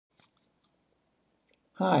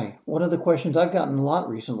Hi, one of the questions I've gotten a lot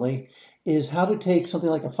recently is how to take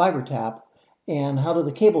something like a fiber tap and how do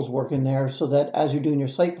the cables work in there so that as you're doing your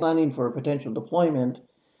site planning for a potential deployment,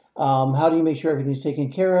 how do you make sure everything's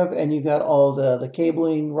taken care of and you've got all the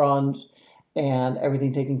cabling runs and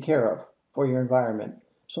everything taken care of for your environment.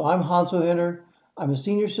 So I'm Hanso Hinner. I'm a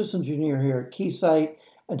senior systems engineer here at Keysight,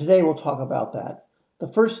 and today we'll talk about that. The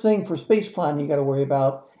first thing for space planning you got to worry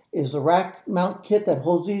about is the rack mount kit that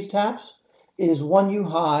holds these taps is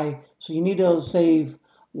 1U high, so you need to save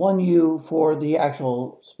 1U for the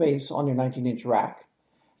actual space on your 19-inch rack.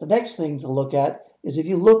 The next thing to look at is if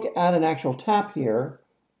you look at an actual tap here,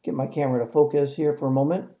 get my camera to focus here for a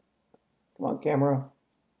moment. Come on, camera,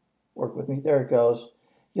 work with me. There it goes.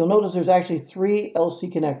 You'll notice there's actually three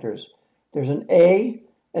LC connectors. There's an A,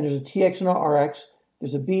 and there's a TX and an RX.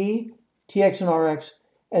 There's a B, TX and RX,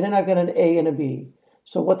 and then I've got an A and a B.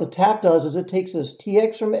 So what the tap does is it takes this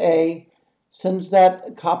TX from A, sends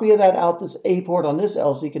that copy of that out this A port on this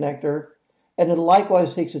LC connector, and it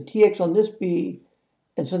likewise takes a TX on this B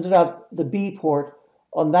and sends it out the B port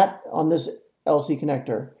on this LC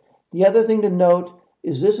connector. The other thing to note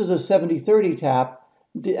is this is a 70-30 tap,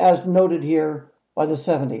 as noted here by the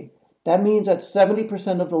 70. That means that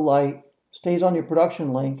 70% of the light stays on your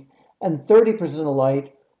production link, and 30% of the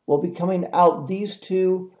light will be coming out these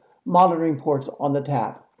two monitoring ports on the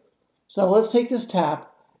tap. So let's take this tap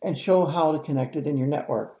and show how to connect it in your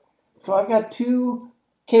network. So I've got two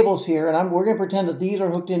cables here, and we're going to pretend that these are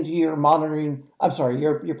hooked into your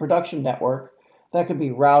your production network. That could be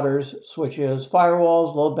routers, switches,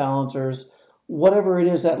 firewalls, load balancers, whatever it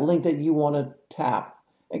is, that link that you want to tap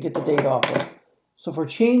and get the data off of. So for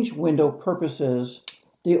change window purposes,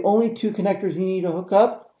 the only two connectors you need to hook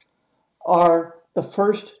up are the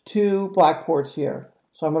first two black ports here.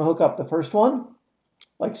 So I'm going to hook up the first one,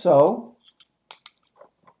 like so,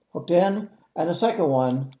 hooked in, and the second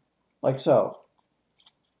one, like so.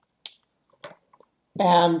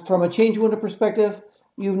 And from a change window perspective,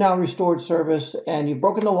 you've now restored service, and you've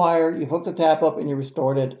broken the wire, you've hooked the tap up, and you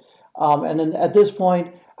restored it. And then at this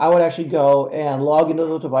point, I would actually go and log into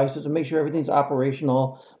those devices and make sure everything's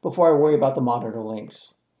operational before I worry about the monitor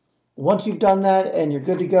links. Once you've done that and you're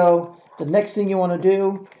good to go, the next thing you want to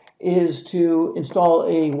do is to install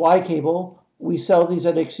a Y cable. We sell these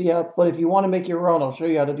at IxSplitz, but if you want to make your own, I'll show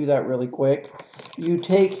you how to do that really quick. You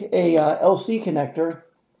take a LC connector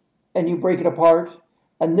and you break it apart,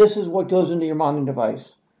 and this is what goes into your monitoring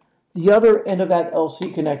device. The other end of that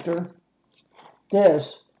LC connector,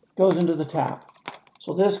 this goes into the tap.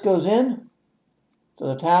 So this goes in to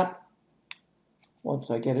the tap.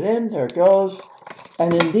 Once I get it in, there it goes.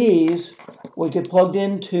 And then these would get plugged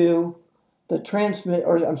into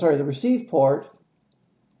the receive port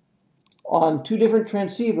on two different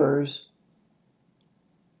transceivers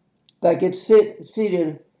that get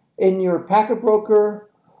seated in your packet broker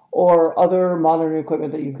or other monitoring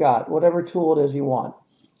equipment that you've got, whatever tool it is you want.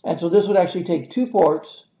 And so this would actually take two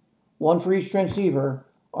ports, one for each transceiver,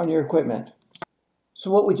 on your equipment. So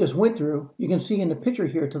what we just went through, you can see in the picture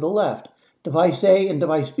here to the left. Device A and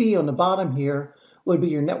device B on the bottom here would be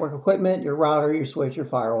your network equipment, your router, your switch, your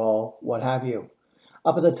firewall, what have you.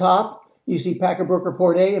 Up at the top, you see packet broker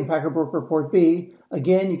port A and packet broker port B.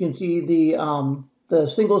 Again, you can see the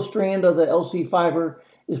single strand of the LC fiber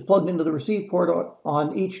is plugged into the receive port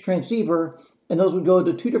on each transceiver, and those would go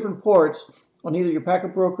to two different ports on either your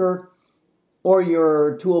packet broker or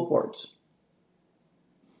your tool ports.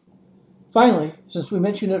 Finally, since we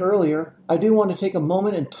mentioned it earlier, I do want to take a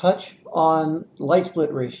moment and touch on light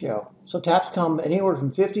split ratio. So taps come anywhere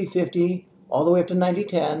from 50-50 all the way up to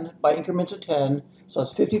 90-10 by increments of 10. So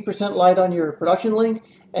it's 50% light on your production link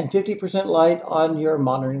and 50% light on your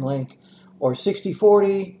monitoring link, or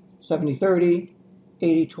 60-40, 70-30,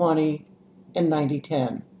 80-20, and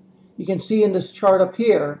 90-10. You can see in this chart up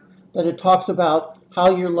here that it talks about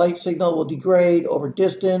how your light signal will degrade over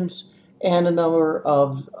distance and a number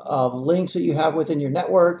of links that you have within your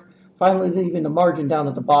network. Finally, leaving the margin down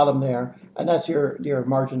at the bottom there, and that's your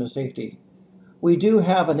margin of safety. We do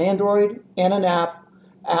have an Android and an app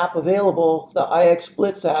available, the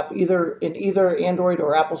IxSplitz app, in either Android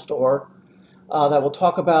or Apple Store, that will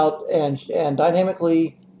talk about and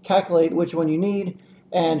dynamically calculate which one you need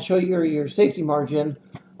and show your safety margin.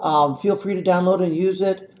 Feel free to download and use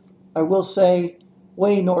it. I will say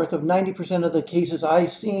way north of 90% of the cases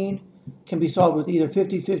I've seen can be solved with either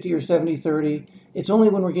 50-50 or 70-30. It's only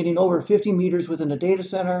when we're getting over 50 meters within a data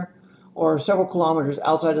center or several kilometers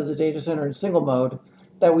outside of the data center in single mode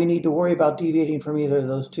that we need to worry about deviating from either of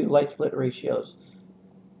those two light split ratios.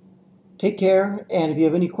 Take care, and if you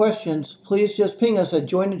have any questions, please just ping us at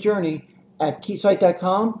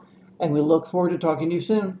jointhejourney@keysight.com, and we look forward to talking to you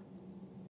soon.